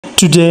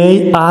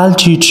Today I'll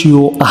teach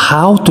you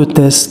how to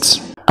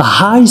test a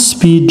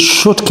high-speed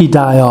Schottky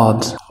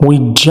diode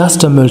with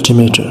just a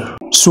multimeter.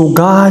 So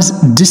guys,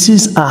 this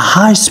is a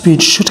high-speed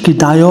Schottky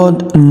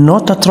diode,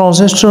 not a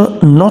transistor,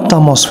 not a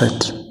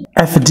MOSFET.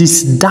 If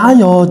this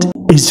diode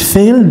is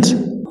failed,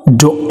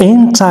 the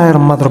entire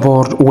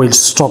motherboard will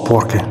stop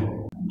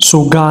working.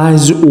 So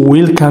guys,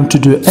 welcome to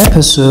the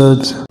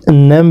episode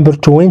number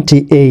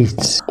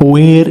 28,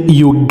 where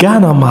you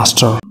gonna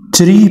master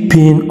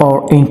 3-pin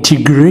or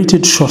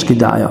integrated Schottky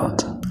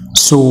diode.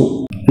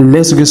 So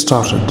let's get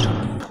started.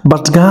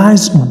 But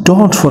guys,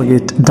 don't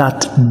forget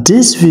that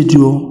this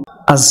video,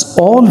 as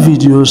all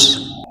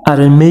videos,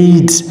 are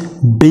made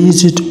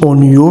based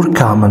on your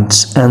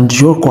comments and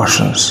your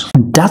questions.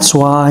 That's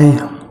why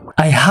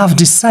I have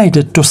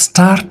decided to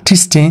start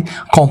testing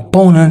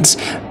components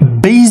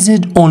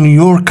based on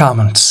your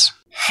comments.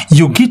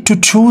 You get to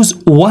choose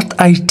what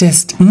I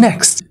test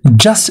next.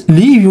 Just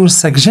leave your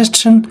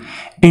suggestion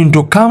in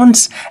the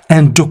comments,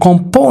 and the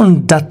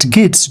component that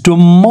gets the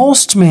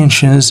most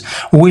mentions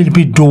will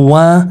be the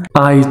one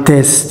I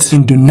test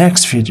in the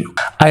next video.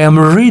 I am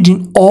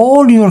reading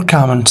all your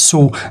comments,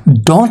 so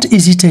don't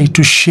hesitate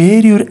to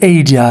share your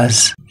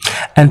ideas.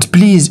 And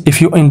please, if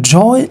you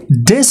enjoy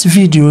these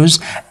videos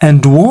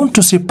and want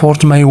to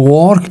support my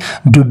work,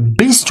 the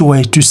best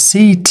way to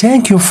say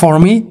thank you for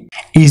me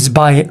is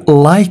by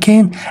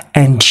liking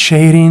and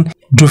sharing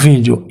the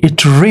video.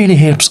 It really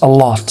helps a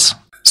lot.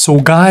 So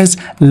guys,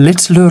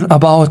 let's learn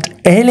about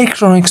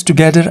electronics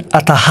together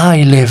at a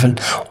high level,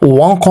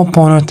 one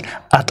component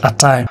at a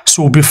time.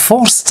 So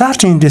before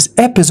starting this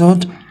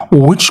episode,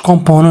 which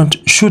component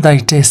should I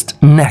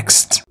test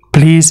next?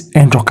 Please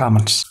enter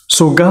comments.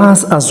 So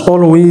guys, as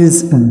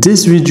always,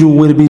 this video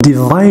will be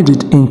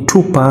divided in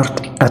two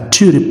parts, a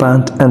theory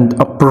part and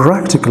a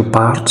practical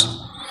part.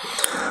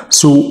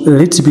 So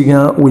let's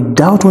begin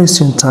without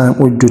wasting time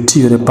with the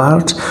theory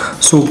part.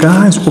 So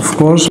guys, of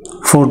course,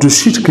 for the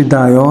Schottky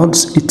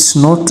diodes, it's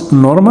not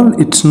normal,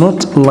 it's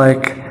not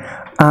like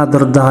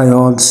other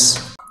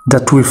diodes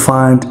that we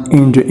find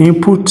in the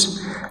input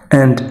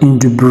and in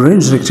the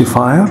bridge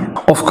rectifier.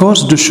 Of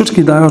course, the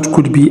Schottky diode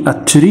could be a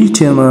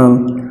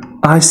 3-terminal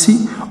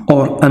IC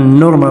or a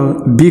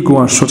normal big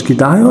one Schottky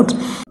diode.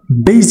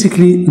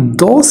 Basically,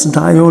 those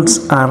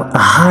diodes are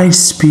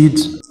high-speed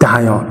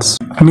diodes.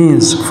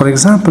 Means, for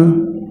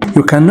example,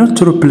 you cannot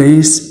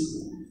replace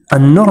a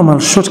normal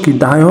Schottky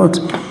diode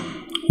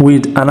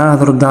with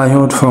another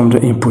diode from the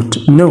input.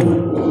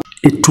 No,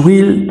 it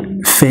will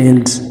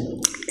fail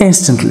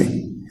instantly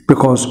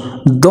because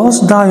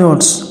those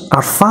diodes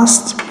are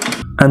fast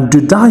and the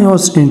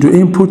diodes in the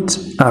input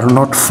are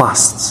not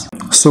fast.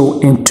 So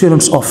in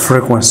terms of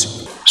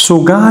frequency.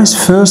 So guys,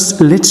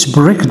 first let's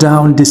break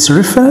down this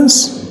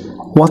reference.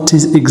 What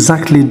is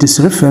exactly this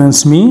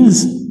reference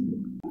means?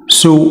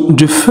 So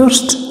the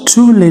first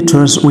two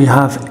letters we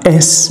have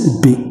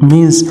SB,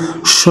 means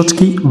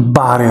Schottky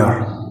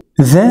barrier.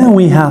 Then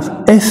we have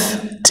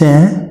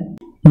FT,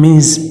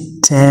 means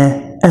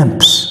 10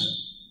 amps.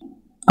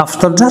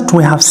 After that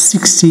we have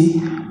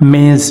 60,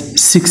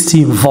 means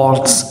 60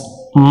 volts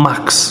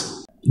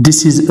max.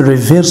 This is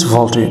reverse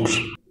voltage.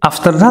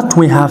 After that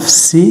we have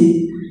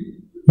C,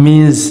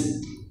 means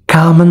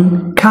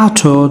common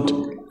cathode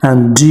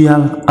and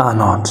dual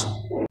anode.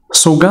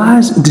 So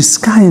guys, this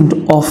kind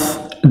of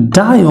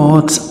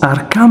diodes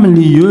are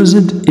commonly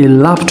used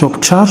in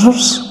laptop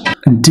chargers,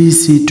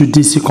 DC to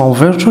DC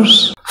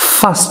converters,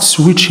 fast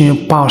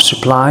switching power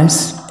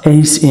supplies,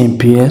 AC and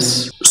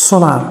PS,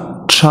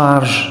 solar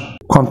charge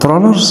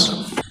controllers,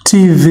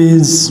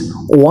 TVs,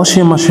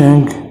 washing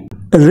machine,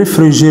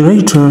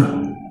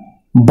 refrigerator,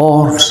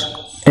 boards,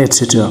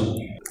 etc.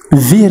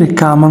 Very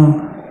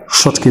common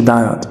Schottky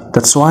diode.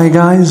 That's why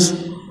guys,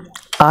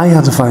 I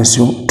advise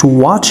you to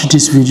watch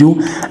this video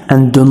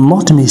and do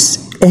not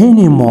miss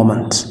any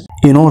moment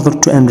in order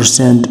to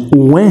understand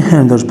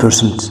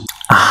 100%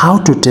 how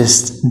to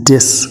test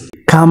this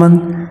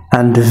common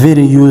and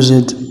very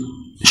used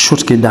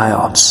Schottky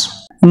diodes.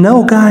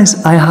 Now guys,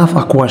 I have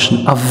a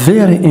question, a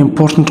very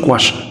important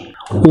question.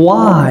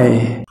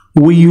 Why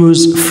we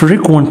use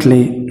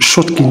frequently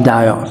Schottky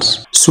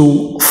diodes?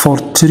 So for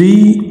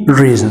 3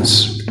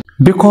 reasons.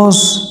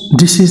 Because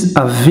this is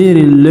a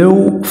very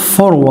low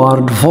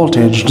forward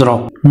voltage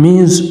drop,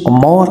 means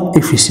more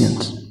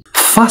efficient.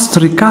 Fast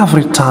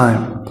recovery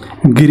time,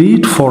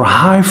 great for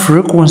high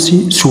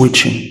frequency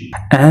switching.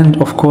 And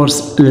of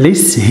course,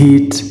 less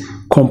heat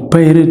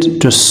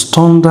compared to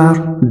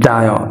standard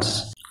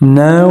diodes.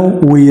 Now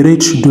we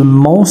reach the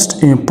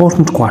most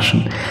important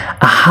question.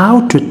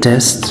 How to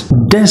test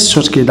this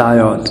Schottky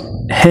diode?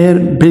 Here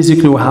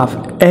basically we have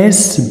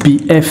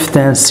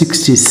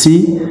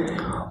SBF1060C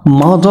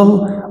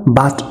model,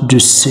 but the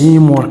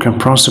same working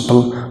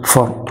principle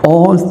for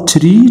all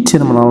 3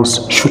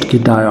 terminals Schottky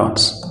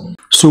diodes.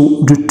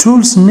 So the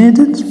tools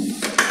needed,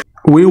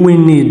 we will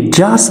need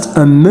just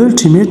a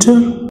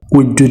multimeter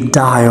with the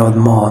diode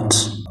mode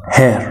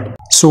here.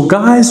 So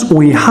guys,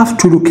 we have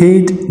to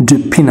locate the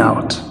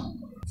pinout.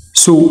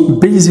 So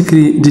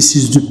basically this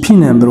is the pin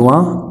number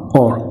 1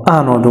 or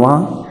anode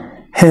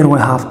 1, here we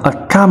have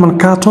a camel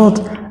cathode,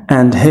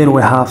 and here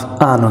we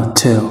have anode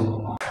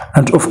too.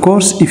 And of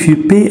course, if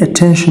you pay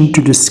attention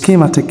to the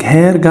schematic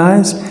here,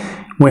 guys,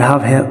 we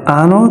have here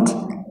anode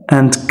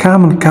and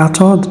camel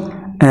cathode,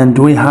 and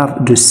we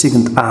have the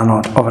second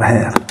anode over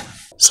here.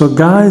 So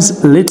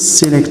guys, let's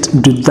select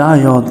the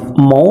diode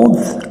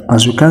mode,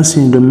 as you can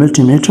see in the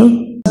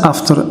multimeter.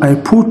 After I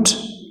put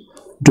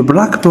the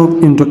black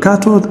probe in the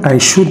cathode, I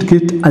should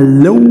get a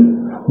low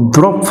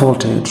drop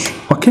voltage.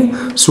 Okay,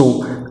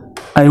 so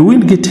I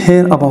will get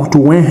here about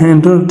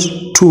 100,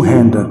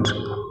 200,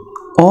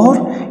 or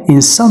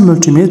in some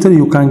multimeter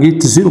you can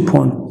get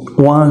 0.1,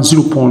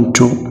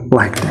 0.2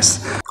 like this.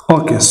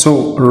 Okay,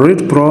 so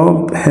red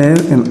probe here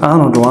in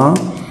anode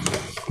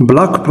 1,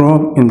 black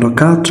probe in the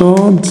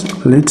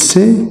cathode, let's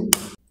say.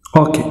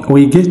 Okay,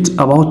 we get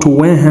about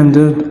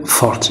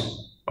 140.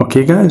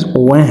 Okay guys,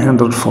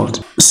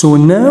 140. So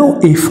now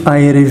if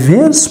I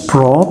reverse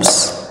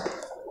probes,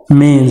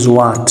 means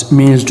what?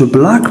 Means the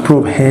black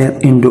probe here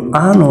in the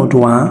anode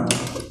 1,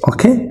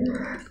 okay,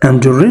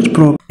 and the red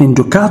probe in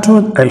the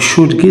cathode, I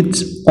should get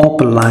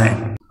open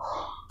line,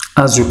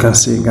 as you can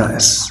see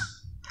guys.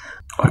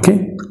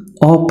 Okay,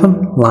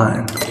 open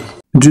line.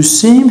 The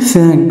same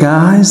thing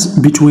guys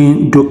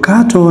between the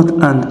cathode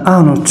and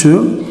anode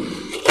 2.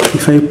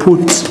 If I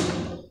put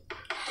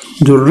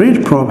the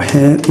red probe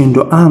here in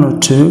the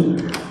anode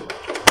 2,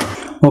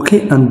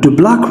 okay, and the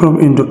black probe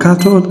in the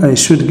cathode, I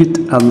should get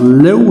a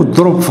low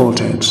drop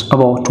voltage,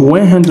 about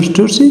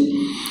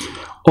 130,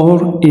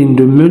 or in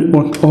the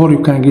middle, or you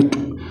can get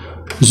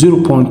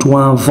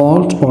 0.1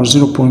 volt or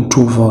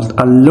 0.2 volt,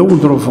 a low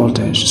drop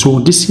voltage. So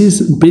this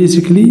is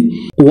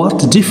basically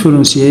what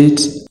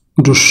differentiates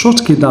the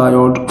Schottky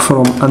diode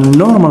from a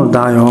normal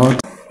diode.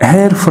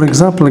 Here, for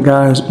example,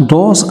 guys,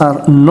 those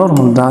are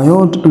normal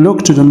diode.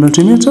 Look to the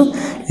multimeter.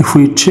 If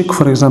we check,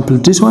 for example,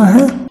 this one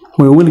here,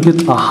 we will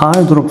get a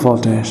high drop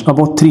voltage,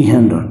 about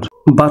 300.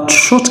 But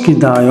Schottky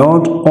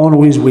diode,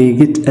 always we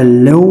get a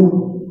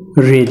low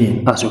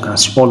reading, as you can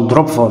see, or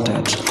drop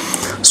voltage.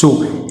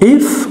 So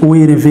if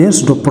we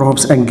reverse the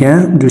probes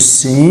again, the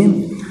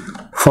same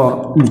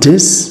for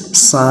this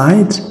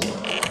side,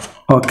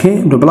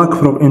 okay, the black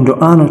probe in the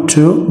anode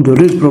 2, the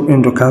red probe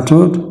in the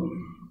cathode,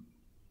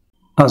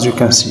 as you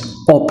can see,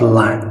 up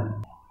line.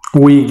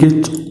 We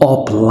get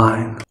up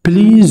line.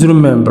 Please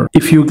remember,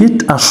 if you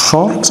get a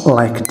short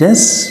like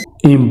this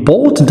in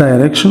both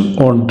directions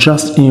or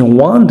just in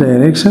one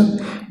direction,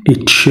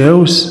 it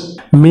shows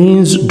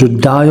means the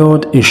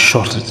diode is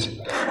shorted.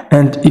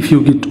 And if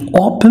you get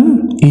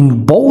open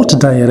in both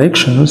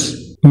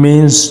directions,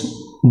 means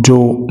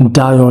the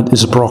diode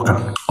is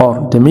broken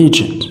or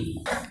damaged.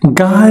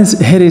 Guys,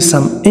 here is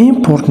some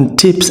important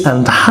tips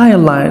and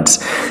highlights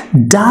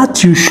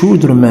that you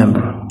should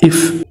remember.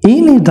 If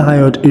any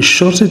diode is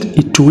shorted,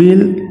 it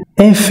will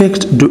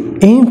affect the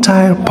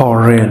entire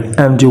power rail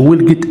and you will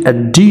get a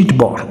dead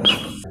board.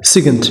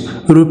 Second,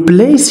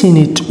 replacing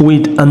it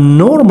with a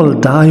normal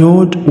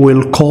diode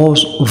will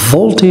cause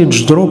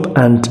voltage drop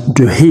and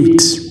the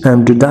heat,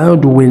 and the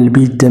diode will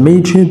be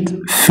damaged,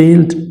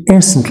 failed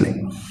instantly.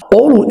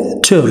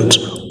 Third,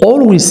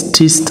 always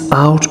test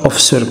out of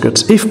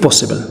circuits if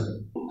possible.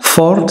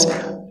 Fourth,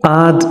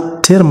 add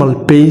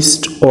thermal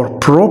paste or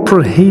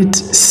proper heat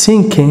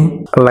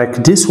sinking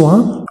like this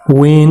one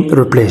when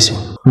replacing.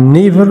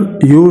 Never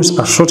use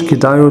a Schottky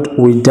diode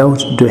without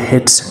the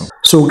heatsink.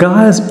 So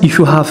guys, if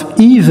you have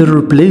ever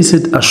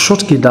replaced a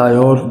Schottky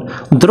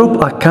diode,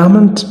 drop a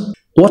comment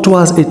what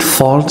was its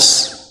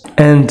faults,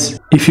 and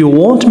if you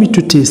want me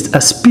to test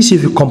a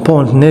specific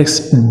component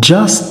next,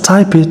 just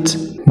type it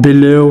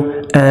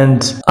below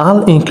and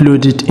I'll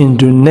include it in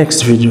the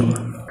next video.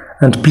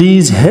 And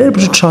please help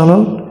the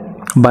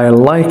channel by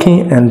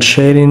liking and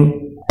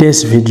sharing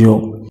this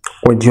video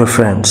with your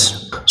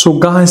friends. So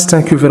guys,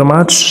 thank you very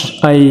much.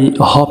 I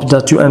hope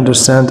that you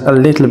understand a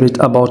little bit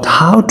about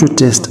how to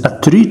test a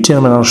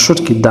 3-terminal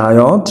Schottky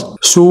diode.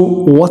 So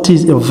what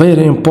is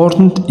very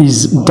important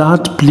is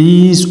that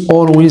please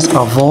always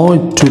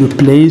avoid to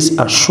replace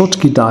a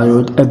Schottky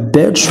diode, a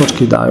bad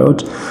Schottky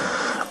diode,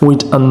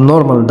 with a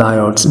normal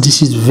diode.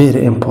 This is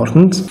very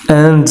important.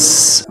 And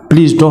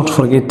please don't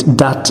forget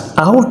that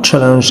our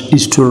challenge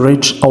is to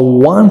reach a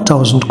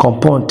 1000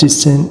 component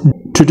testing.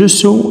 To do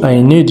so,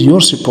 I need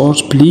your support.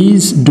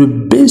 Please, the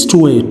best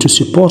way to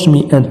support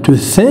me and to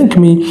thank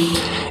me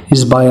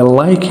is by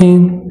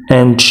liking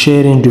and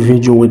sharing the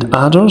video with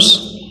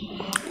others.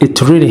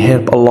 It really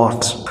helps a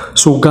lot.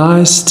 So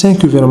guys,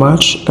 thank you very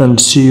much and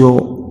see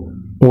you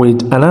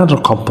with another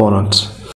component.